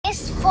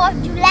4th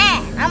of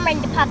July. I'm ready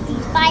to pop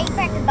these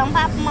firecrackers. Don't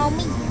pop them on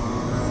me.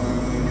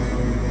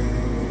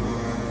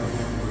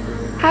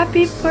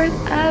 Happy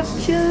 4th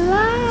of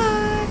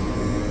July.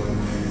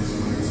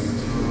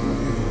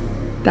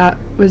 That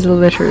was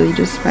literally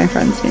just my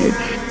friend's nude.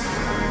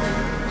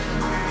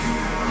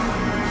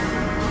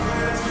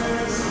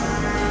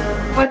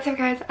 What's up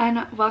guys,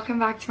 and welcome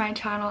back to my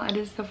channel. It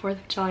is the 4th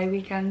of July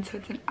weekend, so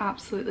it's an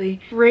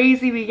absolutely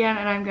crazy weekend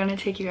and I'm gonna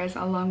take you guys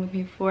along with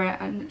me for it.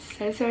 I'm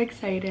so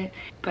excited,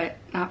 but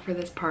not for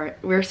this part.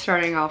 We're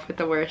starting off with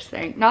the worst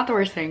thing. Not the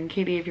worst thing,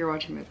 Katie, if you're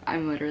watching this,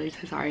 I'm literally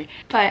so sorry.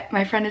 But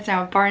my friend is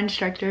now a bar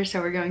instructor, so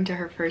we're going to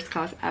her first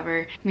class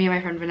ever. Me and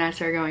my friend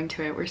Vanessa are going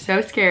to it. We're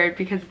so scared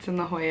because it's in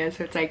La Jolla,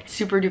 so it's like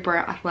super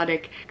duper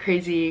athletic,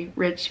 crazy,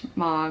 rich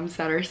moms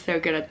that are so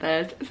good at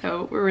this.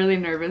 So we're really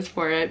nervous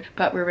for it,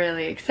 but we're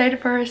really excited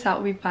for her, so that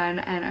will be fun,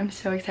 and I'm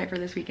so excited for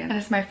this weekend.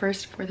 And it's my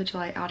first 4th of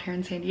July out here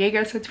in San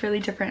Diego, so it's really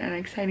different and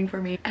exciting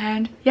for me.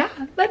 And yeah,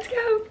 let's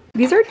go.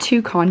 These are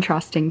two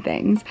contrasting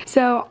things.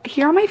 So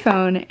here on my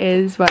phone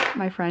is what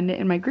my friend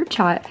in my group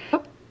chat,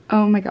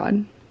 oh my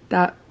god,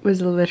 that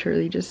was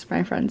literally just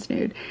my friend's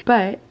nude.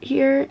 But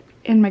here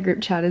in my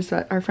group chat is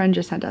what our friend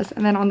just sent us,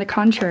 and then on the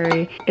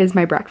contrary is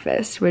my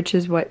breakfast, which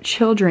is what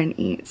children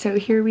eat. So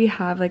here we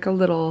have like a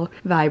little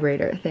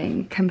vibrator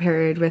thing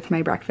compared with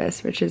my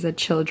breakfast, which is a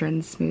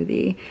children's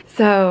smoothie.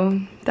 So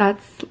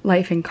that's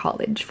life in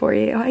college for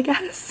you, I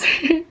guess.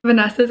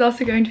 Vanessa is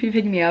also going to be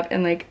picking me up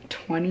in like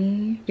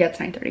 20, yeah, it's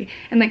 9:30,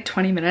 in like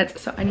 20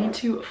 minutes. So I need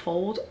to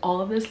fold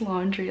all of this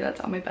laundry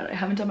that's on my bed. I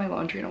haven't done my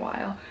laundry in a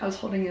while. I was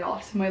holding it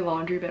off, so my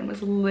laundry bin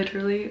was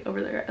literally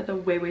over there at the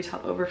way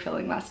top,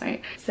 overfilling last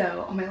night.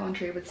 So all my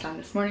laundry was done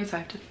this morning, so I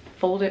have to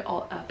fold it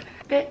all up.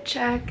 Fit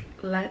check.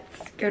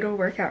 Let's go to a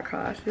workout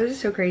class. This is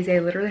so crazy. I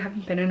literally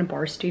haven't been in a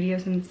bar studio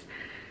since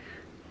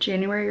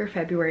January or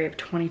February of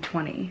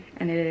 2020,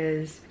 and it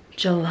is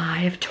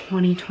July of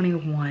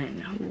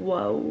 2021.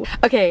 Whoa.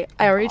 Okay,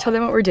 I already told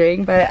them what we're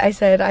doing, but I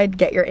said I'd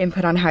get your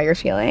input on how you're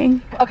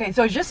feeling. Okay,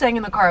 so I was just saying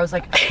in the car, I was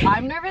like,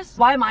 I'm nervous?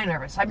 Why am I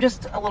nervous? I'm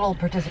just a little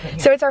participant here.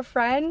 So it's our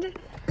friend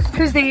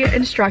who's the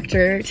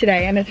instructor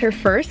today, and it's her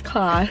first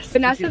class.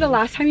 Vanessa, the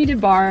last time you did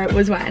bar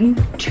was when?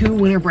 2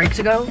 winter breaks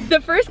ago.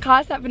 The first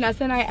class that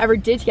Vanessa and I ever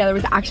did together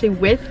was actually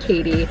with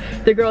Katie,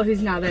 the girl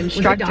who's now the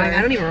instructor.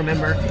 I don't even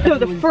remember. No,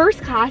 the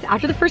first class,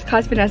 after the first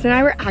class, Vanessa and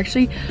I were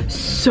actually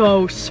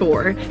so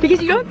sore.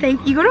 Because you don't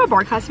think, you go to a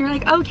bar class and you're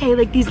like, okay,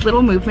 like these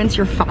little movements,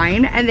 you're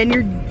fine, and then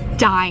you're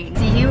dying.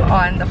 See you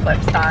on the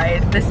flip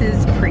side. This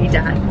is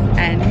pre-death,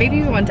 and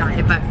maybe we won't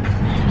die, but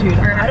dude,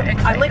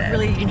 I'm like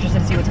really interested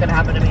to see what's gonna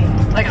happen to me.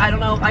 Like, I don't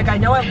know, like I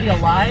know I'll be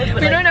alive,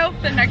 but we don't know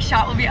if the next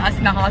shot will be us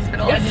in the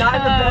hospital. Yeah, not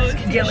in the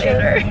best See you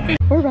later.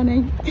 We're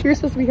running. You're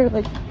supposed to be here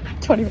like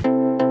 20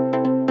 minutes.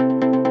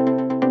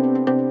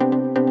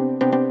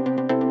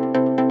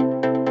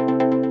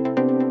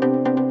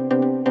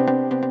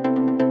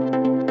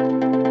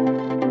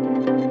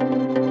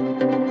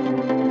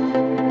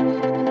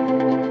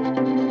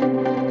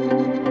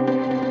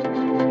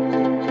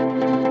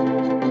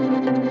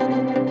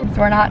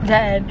 We're not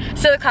dead.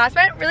 So the class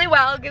went really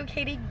well. Go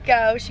Katie,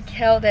 go. She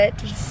killed it.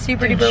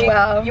 Super duper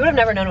well. You would have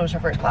never known it was her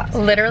first class.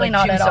 Literally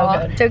like, not at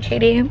all. Good. So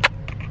Katie,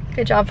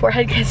 good job,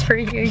 forehead kiss for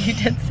you. You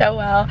did so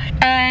well.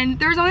 And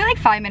there was only like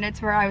 5 minutes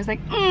where I was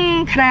like,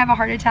 could I have a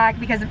heart attack?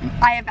 Because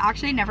I have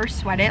actually never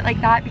sweated like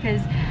that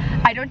because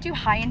I don't do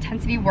high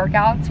intensity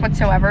workouts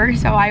whatsoever.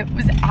 So I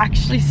was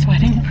actually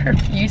sweating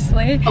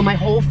profusely. Oh, my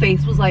whole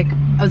face was like,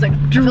 I was like,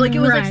 I feel like it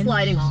was like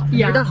sliding off. Yeah.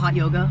 You ever done hot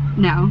yoga?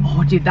 No.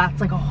 Oh, dude, that's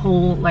like a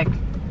whole, like,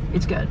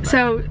 it's good. But.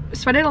 So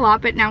sweated a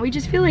lot, but now we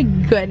just feel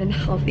like good and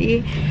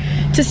healthy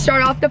to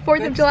start off the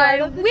 4th of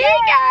July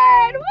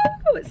weekend.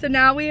 Woo! So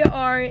now we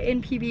are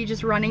in PB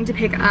just running to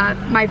pick up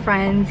my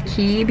friend's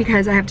key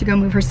because I have to go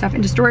move her stuff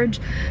into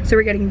storage. So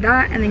we're getting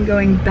that and then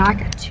going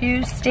back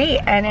to state,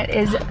 and it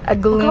is a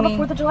gloomy. Look all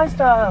the 4th of July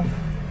stuff.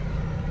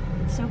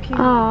 It's so cute.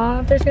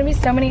 Aw, there's gonna be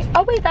so many.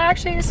 Oh wait, that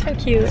actually is so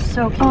cute. It's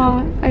so cute.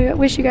 Aw, I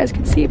wish you guys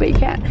could see, but you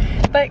can't.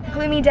 But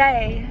gloomy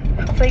day.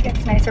 Hopefully it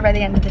gets nicer by the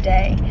end of the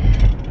day.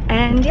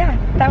 And yeah,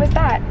 that was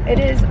that. It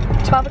is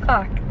 12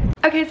 o'clock.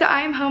 Okay, so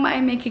I am home.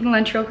 I'm making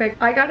lunch real quick.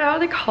 I got out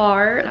of the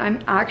car.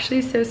 I'm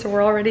actually so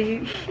sore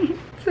already.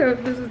 So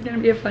this is gonna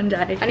be a fun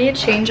day. I need to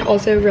change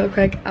also real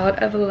quick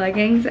out of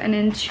leggings and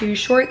into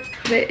shorts.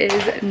 It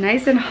is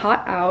nice and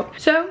hot out.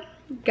 So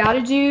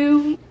gotta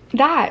do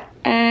that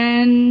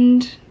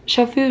and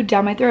shove food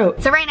down my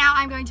throat. So right now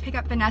I'm going to pick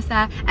up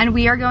Vanessa and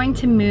we are going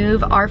to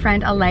move our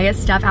friend Alea's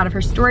stuff out of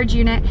her storage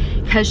unit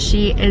because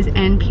she is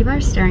in, people are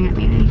staring at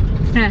me.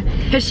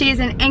 Because she is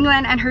in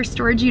England and her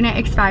storage unit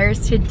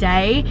expires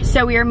today.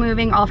 So we are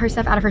moving all of her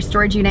stuff out of her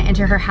storage unit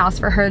into her house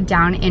for her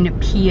down in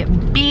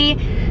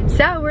PB.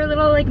 So we're a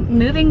little like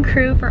moving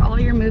crew for all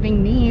your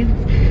moving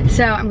needs.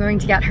 So I'm going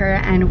to get her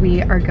and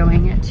we are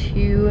going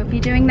to be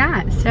doing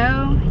that.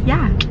 So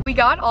yeah. We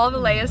got all of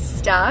Alea's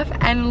stuff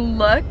and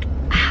look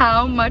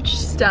how much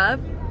stuff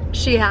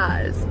she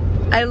has.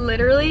 I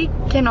literally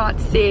cannot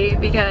see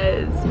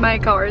because my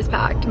car is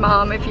packed.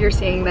 Mom, if you're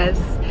seeing this,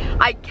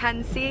 I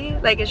can see,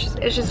 like it's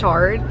just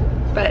hard.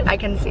 but I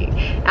can see.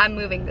 I'm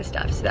moving the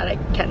stuff so that I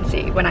can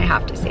see when I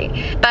have to see.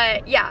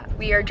 But yeah,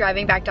 we are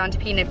driving back down to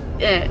PB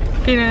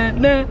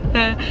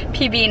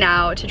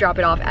now to drop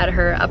it off at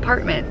her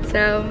apartment.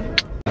 So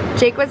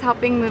Jake was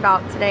helping move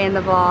out today in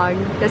the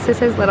vlog. This is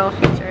his little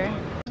feature.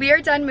 We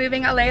are done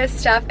moving Alea's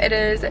stuff. It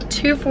is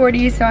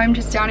 2:40, so I'm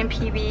just down in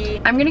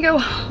PB. I'm gonna go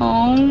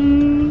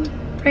home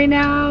right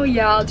now.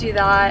 Yeah, I'll do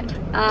that.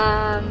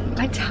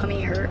 My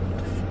tummy hurts.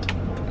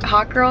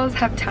 Hot girls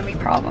have tummy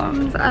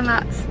problems, and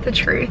that's the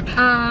truth.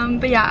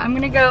 But yeah, I'm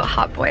gonna go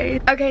Hot Boy.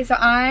 Okay, so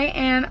I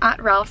am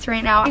at Ralph's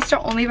right now. I used to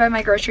only buy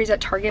my groceries at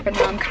Target, but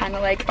now I'm kind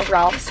of like a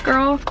Ralph's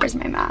girl. Where's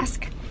my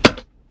mask?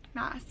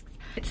 Masks.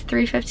 It's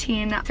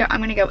 3:15, so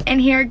I'm gonna go in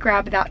here,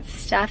 grab that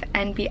stuff,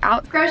 and be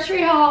out.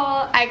 Grocery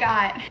haul. I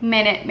got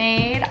Minute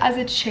Maid as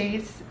a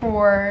chase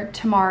for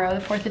tomorrow, the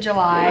 4th of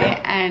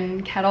July,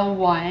 and Kettle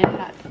One.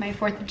 That's my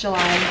 4th of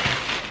July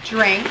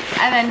drink.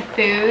 And then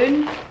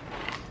food.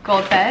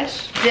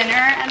 Goldfish, dinner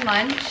and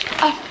lunch,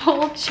 a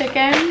full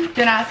chicken,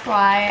 don't ask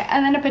why,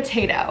 and then a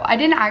potato. I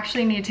didn't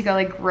actually need to go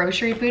like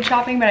grocery food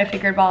shopping, but I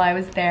figured while I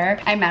was there,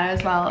 I might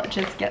as well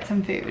just get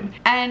some food.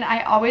 And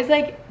I always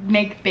like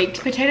make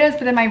baked potatoes,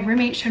 but then my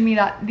roommate showed me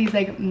that these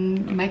like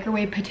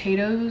microwave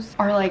potatoes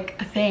are like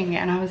a thing,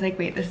 and I was like,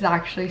 wait, this is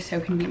actually so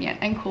convenient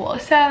and cool.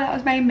 So that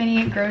was my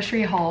mini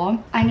grocery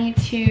haul. I need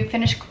to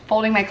finish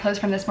folding my clothes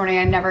from this morning.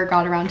 I never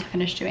got around to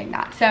finish doing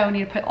that. So I need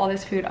to put all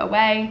this food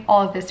away,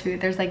 all of this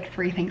food. There's like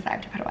 3 things I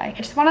have to put away.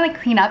 I just want to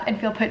like clean up and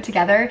feel put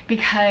together,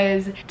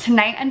 because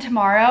tonight and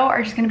tomorrow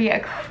are just gonna be a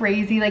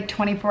crazy like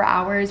 24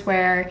 hours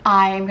where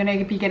I'm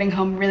gonna be getting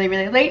home really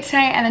late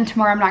tonight, and then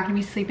tomorrow I'm not gonna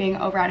be sleeping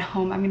over at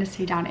home. I'm gonna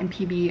stay down in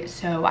PB,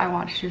 so I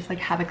want to just like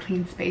have a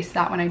clean space so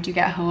that when I do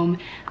get home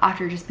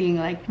after just being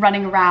like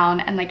running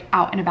around and like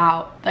out and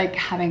about, like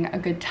having a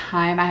good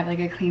time, I have like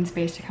a clean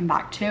space to come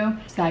back to,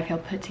 so I feel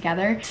put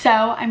together. So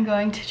I'm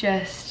going to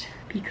just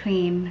be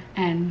clean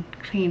and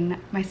clean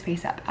my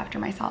space up after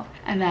myself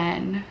and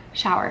then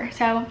shower.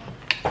 So,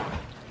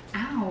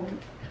 ow.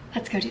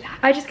 Let's go do that.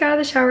 I just got out of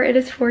the shower. It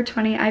is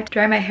 4:20. I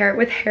dry my hair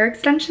with hair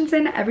extensions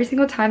in. Every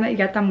single time that you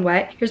get them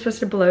wet, you're supposed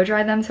to blow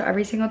dry them. So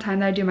every single time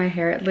that I do my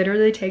hair, it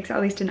literally takes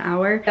at least an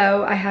hour.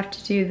 So I have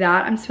to do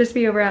that. I'm supposed to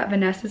be over at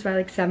Vanessa's by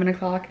like 7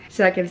 o'clock.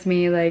 So that gives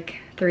me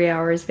like 3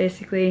 hours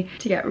basically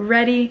to get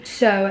ready.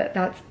 So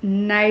that's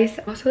nice.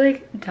 I'm also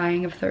like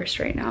dying of thirst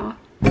right now.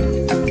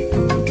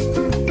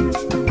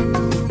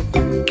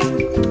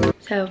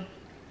 So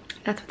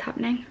that's what's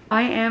happening.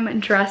 I am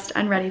dressed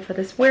and ready for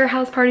this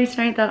warehouse party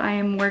tonight that I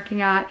am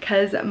working at,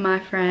 because my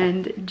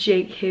friend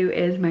Jake, who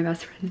is my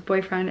best friend's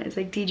boyfriend, is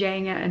like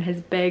DJing it, and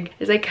his big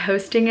is like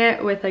hosting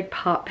it with like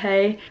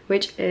PopPay,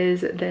 which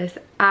is this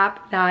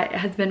app that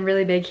has been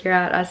really big here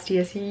at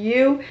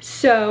SDSU.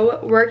 So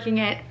working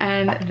it,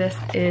 and this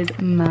is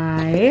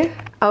my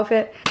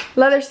outfit.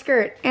 Leather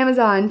skirt,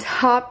 Amazon,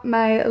 top,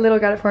 my little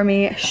got it for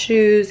me,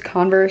 shoes,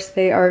 Converse.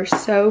 They are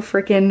so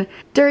freaking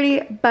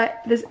dirty,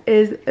 but this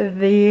is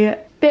the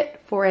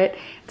fit for it.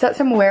 It's at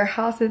some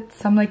warehouse, it's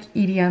some like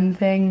EDM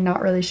thing,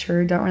 not really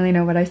sure, don't really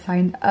know what I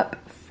signed up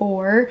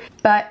for,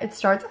 but it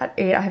starts at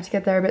 8. I have to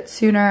get there a bit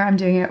sooner. I'm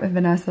doing it with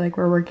Vanessa, like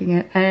we're working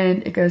it,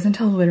 and it goes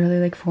until literally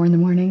like 4 in the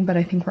morning, but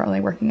I think we're only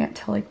working it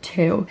till like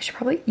 2. I should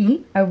probably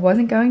eat. I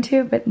wasn't going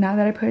to, but now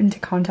that I put into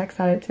context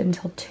that it's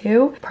until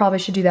 2, probably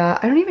should do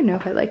that. I don't even know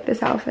if I like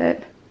this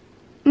outfit.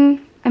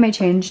 I may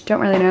change,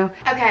 don't really know.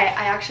 Okay,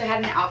 I actually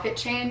had an outfit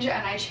change,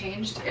 and I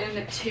changed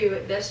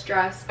into this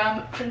dress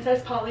from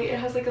Princess Polly. It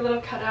has like a little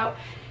cutout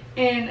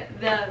in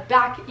the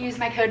back. Use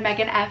my code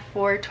MEGANF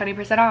for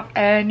 20% off,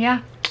 and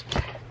yeah,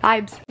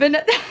 vibes.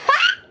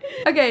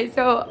 Okay,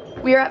 so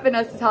we are at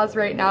Vanessa's house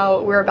right now.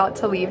 We're about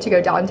to leave to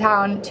go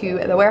downtown to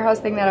the warehouse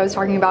thing that I was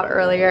talking about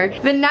earlier.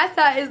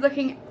 Vanessa is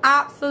looking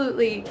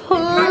absolutely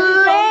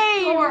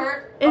plain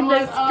in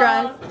this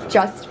dress,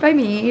 just by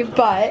me,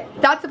 but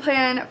that's the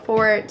plan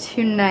for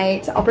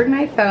tonight. I'll bring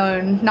my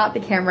phone, not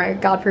the camera,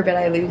 God forbid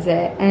I lose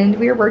it, and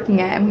we are working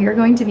it, and we are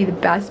going to be the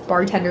best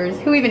bartenders,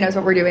 who even knows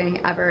what we're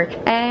doing, ever.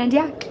 And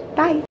yeah,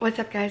 bye. What's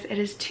up, guys? It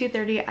is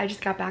 2:30. I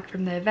just got back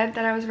from the event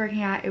that I was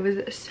working at. It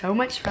was so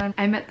much fun.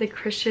 I met the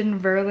Christian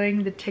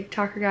Verling, the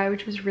TikToker guy,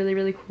 which was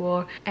really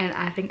cool, and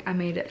I think I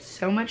made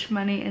so much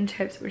money in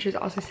tips, which is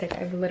also sick.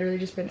 I've literally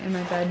just been in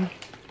my bed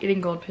eating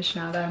goldfish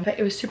now though, but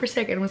it was super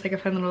sick, and it was like a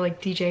fun little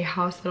like DJ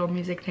house little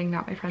music thing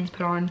that my friends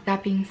put on.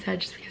 That being said,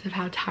 just because of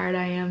how tired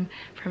I am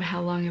from how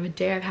long of a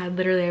day I've had,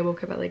 literally I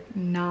woke up at like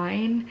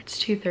 9. It's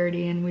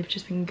 2:30 and we've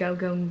just been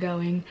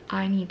going.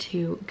 I need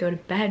to go to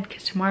bed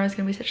because tomorrow's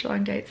gonna be such a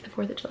long day. It's the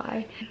 4th of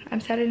July. I'm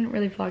sad I didn't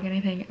really vlog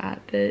anything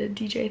at the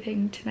DJ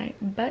thing tonight,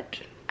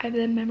 but I have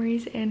the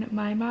memories in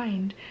my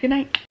mind. Good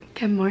night.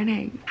 Good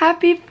morning.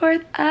 Happy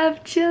 4th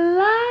of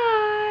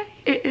July.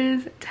 It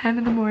is 10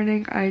 in the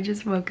morning. I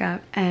just woke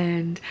up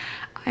and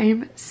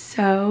I'm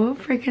so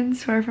freaking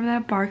sore from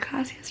that bar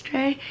class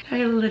yesterday.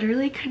 I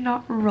literally could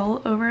not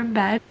roll over in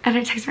bed, and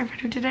I texted my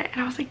friend who did it,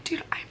 and I was like,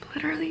 dude, I'm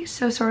literally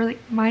so sore. Like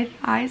my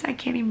thighs, I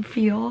can't even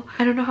feel.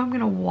 I don't know how I'm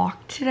gonna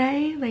walk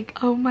today. Like,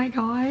 oh my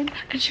God.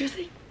 And she was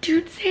like,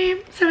 dude, same.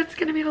 So it's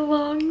gonna be a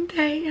long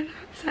day in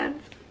that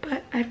sense.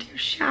 but I have to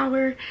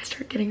shower,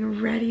 start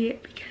getting ready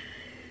because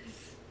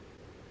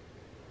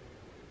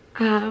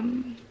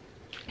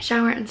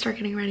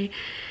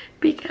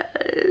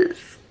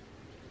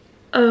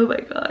oh my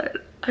god,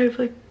 I have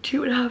like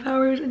 2.5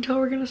 hours until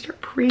we're gonna start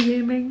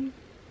pre-gaming.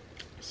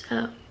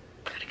 So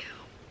gotta go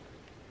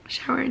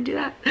shower and do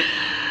that.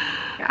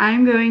 I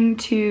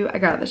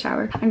got out of the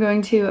shower. I'm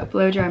going to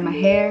blow dry my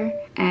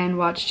hair and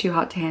watch Too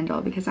Hot to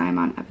Handle because I'm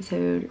on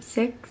episode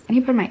 6. I need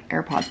to put in my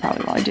AirPods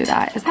probably while I do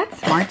that. Is that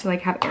smart to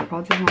like have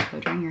AirPods in while blow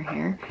drying your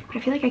hair? But I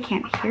feel like I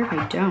can't hear if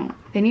I don't.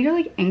 They need to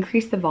like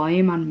increase the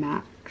volume on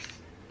max.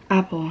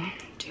 Apple,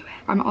 do it.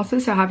 I'm also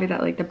so happy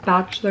that like The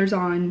Bachelor's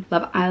on,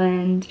 Love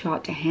Island, Too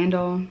Hot to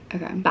Handle.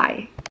 Okay,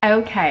 bye.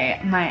 Okay,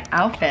 my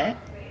outfit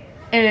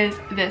is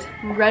this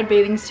red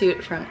bathing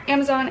suit from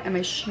Amazon and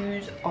my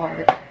shoes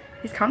are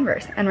these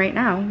Converse. And right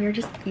now we are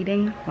just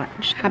eating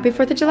lunch. Happy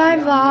 4th of July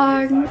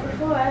vlog.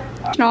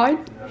 Nod.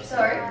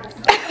 Sorry.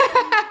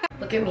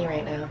 Look at me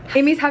right now.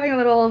 Amy's having a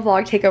little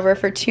vlog takeover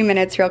for 2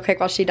 minutes real quick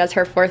while she does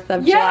her 4th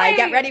of July.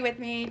 Get ready with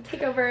me.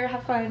 Take over,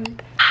 have fun.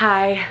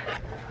 Hi.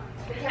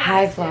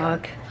 Hi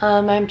vlog.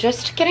 I'm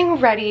just getting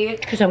ready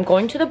because I'm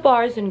going to the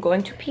bars and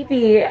going to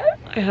PB.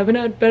 I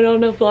haven't been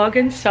on a vlog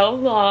in so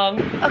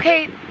long.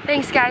 Okay,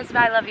 thanks guys.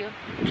 Bye, I love you.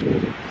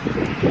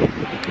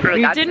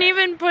 You didn't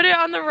even put it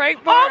on the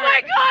right bar. Oh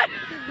my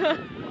god!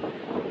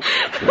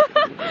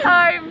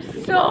 I'm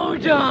so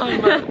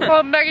dumb.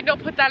 Oh, Megan,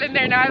 don't put that in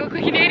there now. I look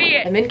like an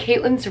idiot. I'm in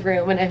Caitlin's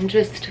room and I'm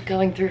just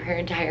going through her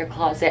entire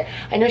closet.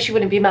 I know she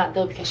wouldn't be mad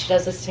though because she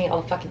does this to me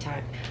all the fucking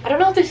time. I don't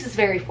know if this is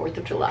very 4th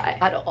of July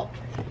at all.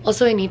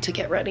 Also, I need to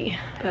get ready,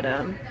 but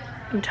I'm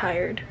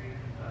tired.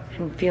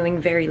 I'm feeling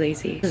very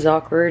lazy. This is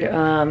awkward.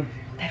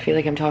 I feel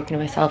like I'm talking to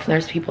myself and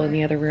there's people in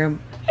the other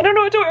room. I don't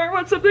know what to wear. I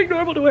want something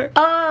normal to wear.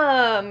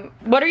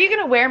 What are you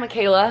gonna wear,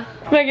 Michaela?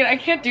 Megan, I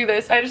can't do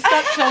this. I just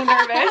got so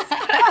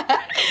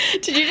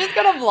nervous. Did you just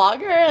go to vlog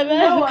her and then?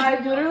 No,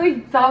 I literally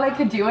thought I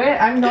could do it.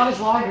 I'm not a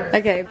vlogger.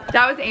 Okay,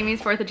 that was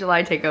Amy's 4th of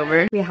July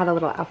takeover. We had a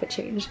little outfit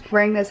change.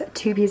 Wearing this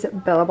 2-piece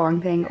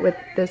Billabong thing with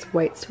this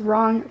white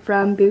sarong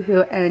from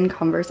Boohoo, and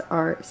Converse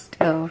are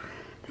still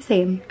the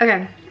same.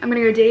 Okay, I'm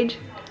gonna go Dage.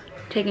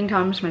 Taking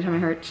Tom's, my tummy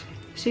hurts.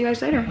 See you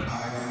guys later.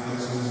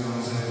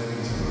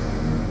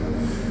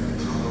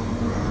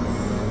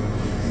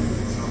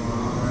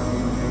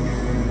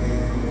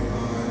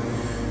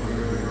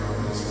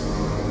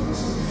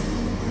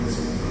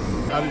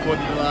 Happy 4th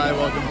of July,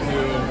 welcome to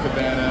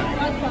Cabana.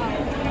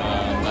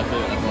 That's it,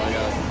 that's all I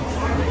got.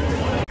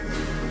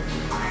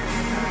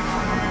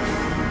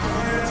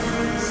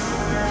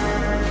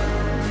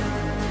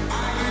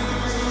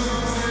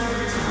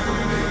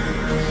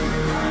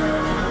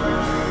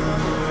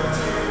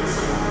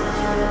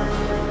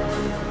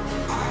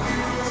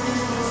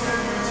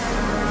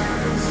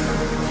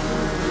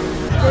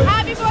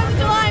 Happy 4th of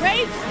July,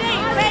 race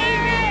state, baby!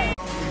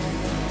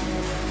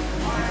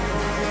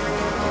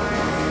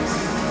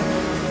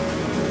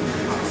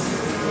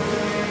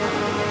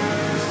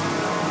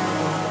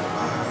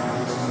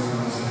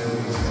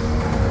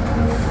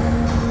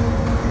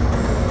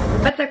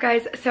 What's up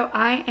guys? So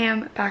I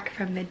am back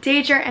from the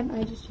Dager and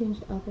I just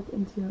changed outfits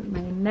into my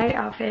night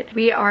outfit.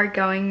 We are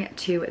going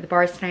to the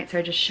bars tonight, so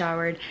I just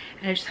showered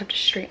and I just have to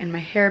straighten my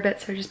hair a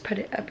bit, so I just put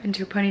it up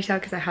into a ponytail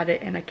because I had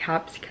it in a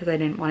cap because I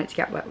didn't want it to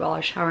get wet while I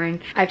was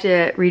showering. I have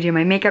to redo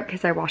my makeup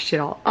because I washed it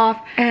all off,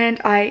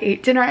 and I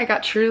ate dinner. I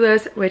got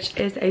Churros, which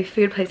is a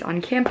food place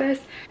on campus,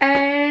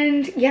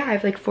 and yeah, I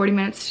have like 40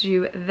 minutes to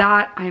do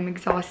that. I'm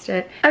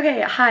exhausted.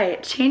 Okay, hi,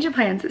 change of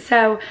plans.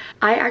 So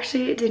I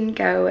actually didn't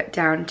go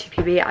down to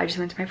PB. I just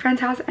went to my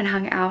friend's house and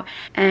hung out,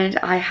 and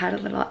I had a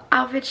little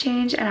outfit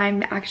change, and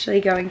I'm actually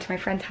going to my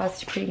friend's house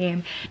to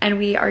pregame, and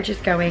we are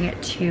just going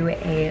to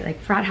a like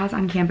frat house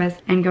on campus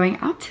and going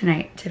out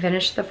tonight to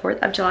finish the 4th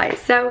of July.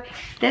 So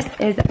this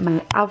is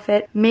my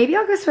outfit. Maybe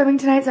I'll go swimming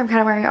tonight, so I'm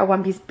kind of wearing a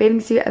 1-piece bathing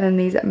suit and then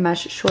these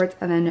mesh shorts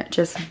and then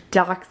just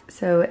Docs.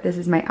 So this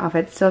is my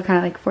outfit. Still kind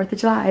of like 4th of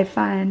July,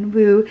 fun,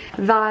 woo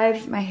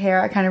vibes. My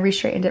hair, I kind of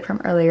re-straightened it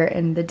from earlier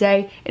in the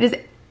day. It is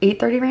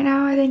 8:30 right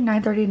now, I think,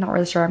 9:30, not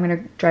really sure. I'm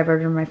gonna drive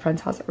over to my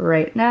friend's house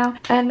right now,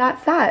 and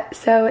that's that.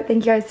 So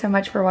thank you guys so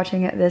much for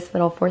watching this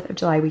little 4th of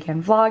July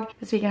weekend vlog.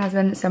 This weekend has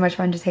been so much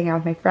fun just hanging out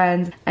with my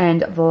friends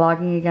and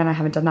vlogging again. I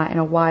haven't done that in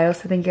a while,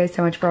 so thank you guys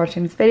so much for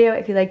watching this video.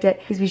 If you liked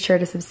it, please be sure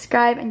to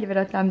subscribe and give it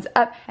a thumbs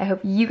up. I hope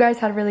you guys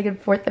had a really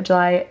good 4th of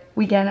July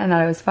weekend and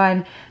that it was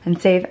fun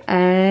and safe,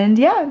 and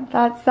yeah,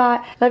 that's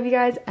that. Love you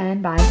guys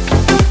and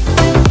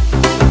bye.